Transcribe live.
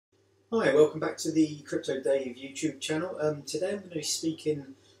Hi, welcome back to the Crypto Dave YouTube channel. Today I'm going to be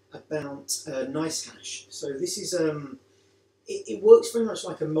speaking about Nicehash. So this is it works very much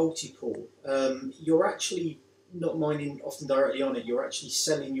like a multi-pool. You're actually not mining often directly on it. You're actually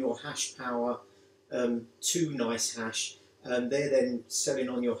selling your hash power to Nicehash, and they're then selling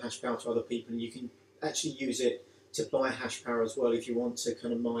on your hash power to other people. And you can actually use it to buy hash power as well if you want to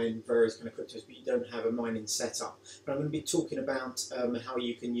kind of mine various kind of cryptos, but you don't have a mining setup. But I'm going to be talking about how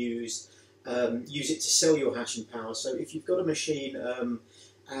you can use it to sell your hashing power. So if you've got a machine,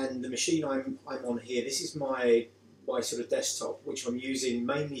 and the machine I'm on here, this is my sort of desktop, which I'm using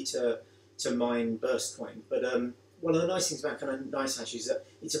mainly to mine Burstcoin. But one of the nice things about kind of Nicehash is that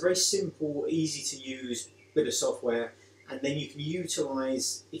it's a very simple, easy to use bit of software, and then you can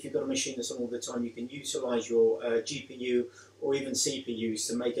utilize, if you've got a machine that's on all the time, you can utilize your GPU or even CPUs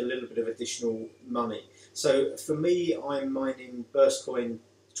to make a little bit of additional money. So for me, I'm mining Burstcoin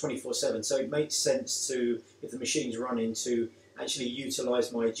 24/7, so it makes sense to, if the machine's running, to actually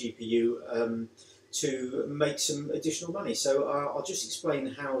utilize my GPU to make some additional money. So I'll just explain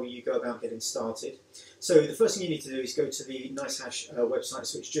how you go about getting started. So the first thing you need to do is go to the Nicehash website.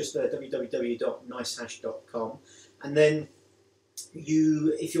 So it's just www.nicehash.com, and then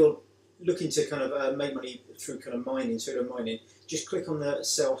if you're looking to kind of make money through kind of mining, pseudo mining, just click on the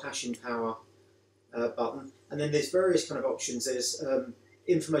sell hashing power button, and then there's various kind of options. There's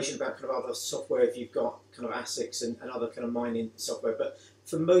information about kind of other software if you've got kind of ASICs and other kind of mining software, but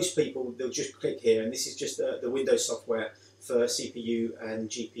for most people they'll just click here, and this is just the Windows software for CPU and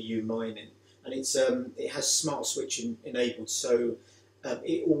GPU mining, and it has smart switching enabled, so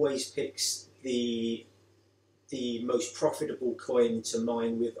it always picks the most profitable coin to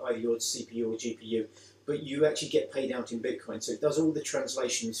mine with either your CPU or GPU, but you actually get paid out in Bitcoin, so it does all the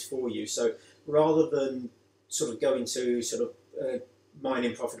translations for you. So rather than sort of going to sort of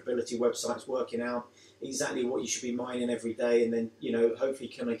mining profitability websites, working out exactly what you should be mining every day, and then hopefully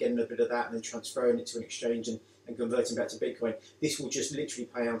kind of getting a bit of that and then transferring it to an exchange and converting back to Bitcoin, this will just literally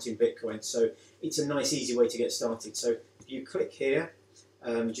pay out in Bitcoin. So it's a nice easy way to get started. So if you click here,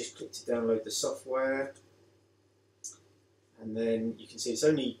 just click to download the software, and then you can see it's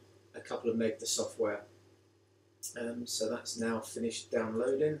only a couple of meg, the software. So that's now finished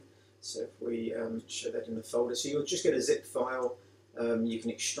downloading. So if we show that in the folder, so you'll just get a zip file. You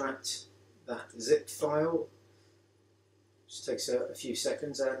can extract that zip file. Just takes a few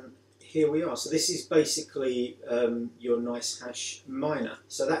seconds, and here we are. So this is basically your Nicehash miner.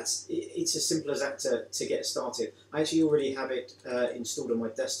 So it's as simple as that to get started. I actually already have it installed on my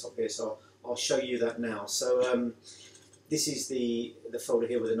desktop here, so I'll show you that now. So this is the folder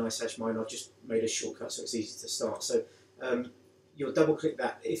here with the Nicehash miner. I've just made a shortcut so it's easy to start. So you'll double click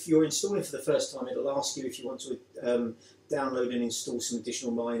that. If you're installing for the first time, it'll ask you if you want to download and install some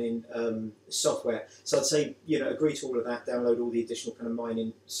additional mining software. So I'd say, agree to all of that, download all the additional kind of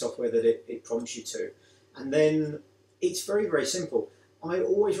mining software that it prompts you to. And then it's very, very simple. I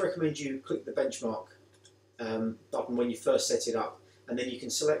always recommend you click the benchmark button when you first set it up, and then you can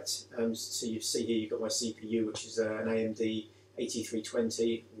select, so you see here you've got my CPU, which is an AMD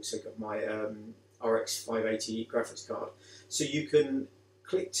 8320, also got my RX 580 graphics card. So you can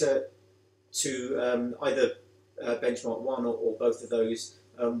click to either benchmark one or both of those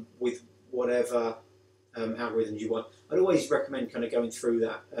with whatever algorithms you want. I'd always recommend kind of going through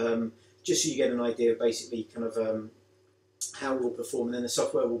that just so you get an idea of basically kind of how it will perform, and then the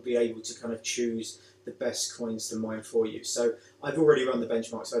software will be able to kind of choose the best coins to mine for you. So I've already run the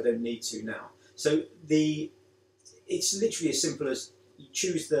benchmark, so I don't need to now. So it's literally as simple as you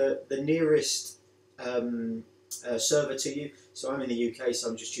choose the nearest server to you. So I'm in the UK, so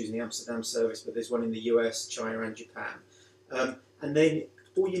I'm just choosing the Amsterdam service, but there's one in the US, China and Japan. And then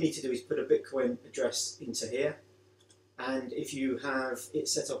all you need to do is put a Bitcoin address into here, and if you have it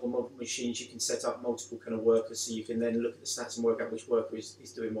set up on multiple machines, you can set up multiple kind of workers, so you can then look at the stats and work out which worker is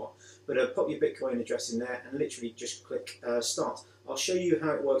doing what. But pop your Bitcoin address in there and literally just click start. I'll show you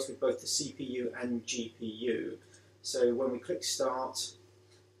how it works with both the CPU and GPU. So when we click start,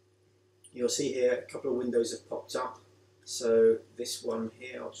 you'll see here a couple of windows have popped up. So this one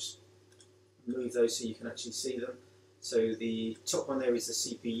here, I'll just move those so you can actually see them. So the top one there is the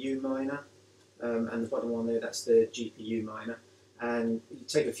CPU miner, and the bottom one there, that's the GPU miner. And you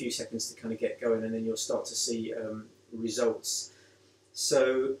take a few seconds to kind of get going, and then you'll start to see results.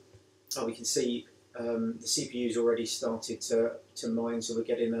 So we can see the CPU's already started to mine, so we're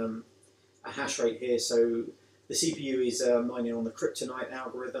getting a hash rate here. So the CPU is mining on the kryptonite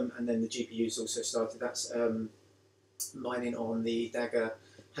algorithm, and then the GPU's also started. That's mining on the Dagger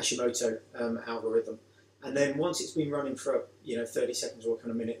Hashimoto algorithm. and then once it's been running for 30 seconds or a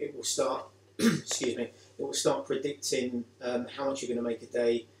kind of minute, it will start excuse me, it will start predicting how much you're going to make a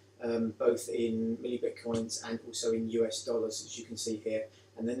day, both in millibitcoins and also in US dollars, as you can see here.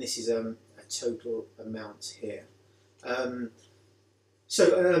 And then this is a total amount here. To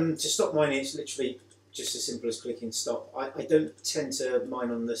stop mining, it's literally just as simple as clicking stop. I don't tend to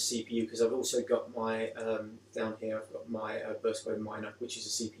mine on the CPU because I've also got my, down here I've got my Burstcoin miner, which is a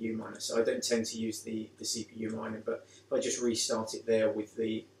CPU miner, so I don't tend to use the CPU miner, but if I just restart it there with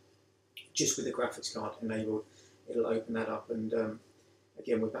the graphics card enabled, it'll open that up, and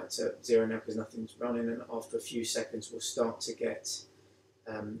again we're back to 0 now because nothing's running, and after a few seconds we'll start to get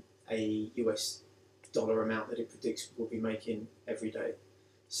a US dollar amount that it predicts we'll be making every day.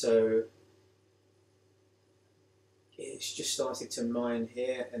 So it's just started to mine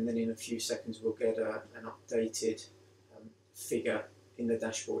here, and then in a few seconds we'll get an updated figure in the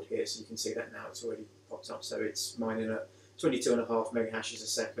dashboard here, so you can see that now it's already popped up. So it's mining at 22.5 megahashes a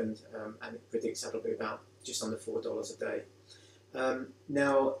second, and it predicts that'll be about just under $4 a day.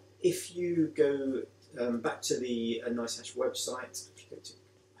 Now, if you go back to the Nicehash website, if you go to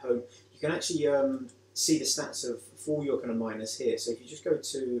home, you can actually see the stats for all your kind of miners here. So if you just go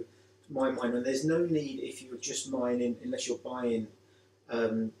to my miner, and there's no need, if you're just mining, unless you're buying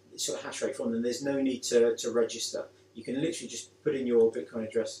sort of hash rate from them, there's no need to register. You can literally just put in your Bitcoin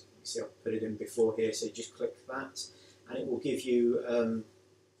address. You see I've put it in before here, so you just click that, and it will give you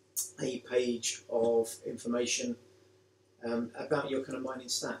a page of information about your kind of mining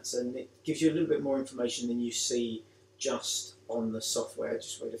stats, and it gives you a little bit more information than you see just on the software.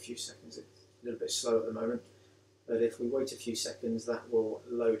 Just wait a few seconds, it's a little bit slow at the moment, but if we wait a few seconds that will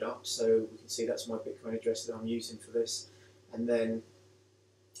load up, so we can see that's my Bitcoin address that I'm using for this, and then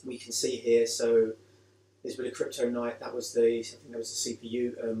we can see here, so there's been a crypto night, that was the, I think that was the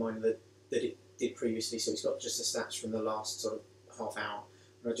CPU miner that it did previously, so it's got just the stats from the last sort of half hour,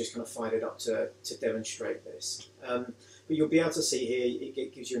 and I just kind of fired it up to demonstrate this. But you'll be able to see here,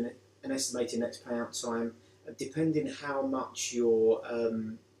 it gives you an estimated next payout time, depending how much you're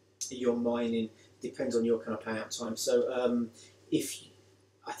mining, depends on your kind of payout time. So if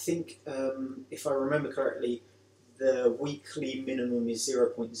I remember correctly, the weekly minimum is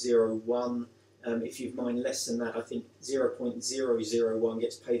 0.01. If you've mined less than that, I think 0.001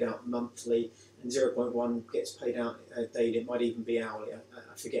 gets paid out monthly, and 0.1 gets paid out daily. It might even be hourly.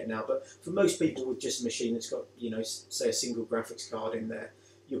 I forget now. But for most people with just a machine that's got, say a single graphics card in there,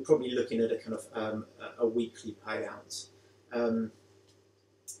 you're probably looking at a kind of a weekly payout.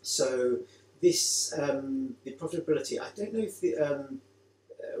 So this the profitability. I don't know if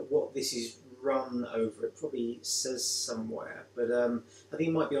what this is run over. It probably says somewhere, but I think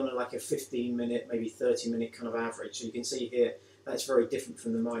it might be on like a 15-minute, maybe 30-minute kind of average. So you can see here that's very different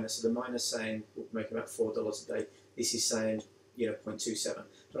from the miner. So the miner's saying we'll make about $4 a day. This is saying 0.27.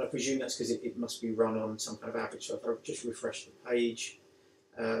 But I presume that's because it must be run on some kind of average. So if I just refresh the page,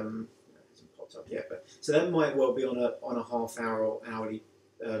 it hasn't popped up yet. But so that might well be on a half hour or hourly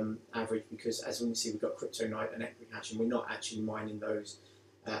average, because as we can see we've got crypto night and Equihash, and we're not actually mining those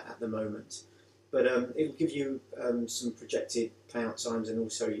at the moment. But it will give you some projected payout times and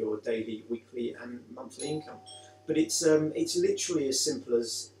also your daily, weekly, and monthly income. But it's literally as simple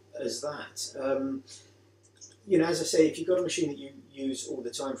as that. As I say, if you've got a machine that you use all the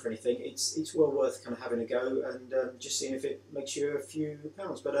time for anything, it's well worth kind of having a go and just seeing if it makes you a few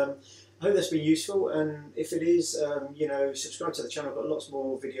pounds. But I hope that's been useful, and if it is, subscribe to the channel. I've got lots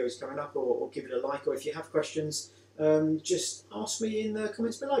more videos coming up, or give it a like, or if you have questions, just ask me in the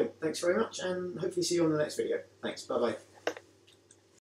comments below. Thanks very much, and hopefully see you on the next video. Thanks, bye bye.